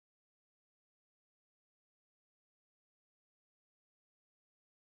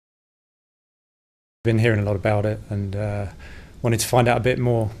Been hearing a lot about it and wanted to find out a bit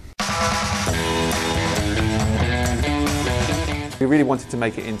more. We really wanted to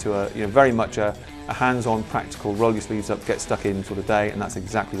make it into a, very much a hands-on, practical, roll your sleeves up, get stuck in sort of day, and that's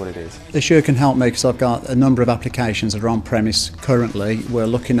exactly what it is. Azure can help me because I've got a number of applications that are on-premise currently. We're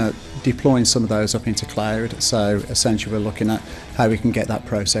looking at deploying some of those up into cloud, so essentially we're looking at how we can get that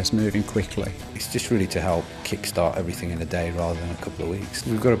process moving quickly. It's just really to help kickstart everything in a day rather than a couple of weeks.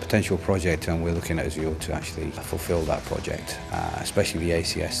 We've got a potential project and we're looking at Azure to actually fulfil that project, especially the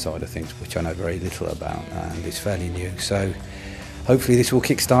ACS side of things, which I know very little about, and it's fairly new. So hopefully this will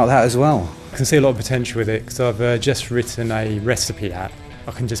kickstart that as well. I can see a lot of potential with it because I've just written a recipe app.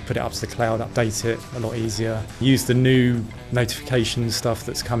 I can just put it up to the cloud, update it a lot easier. Use the new notification stuff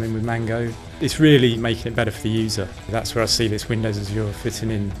that's coming with Mango. It's really making it better for the user. That's where I see this Windows Azure fitting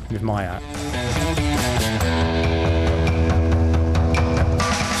in with my app.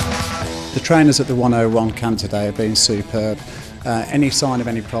 The trainers at the 101 camp today have been superb. Any sign of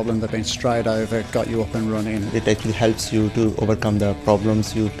any problem, they've been straight over, got you up and running. It actually helps you to overcome the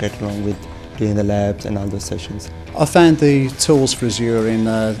problems you get along with doing the labs and all those sessions. I found the tools for Azure in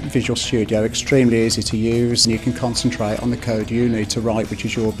Visual Studio extremely easy to use, and you can concentrate on the code you need to write, which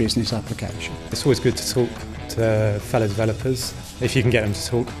is your business application. It's always good to talk to fellow developers, if you can get them to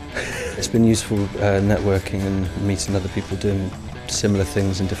talk. It's been useful networking and meeting other people doing similar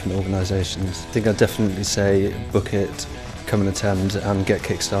things in different organisations. I think I'd definitely say book it, come and attend and get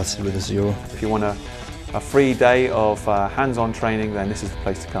kick-started with Azure. If you want a free day of hands-on training, then this is the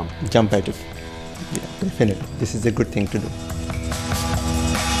place to come. Jump at it. Yeah, definitely. This is a good thing to do.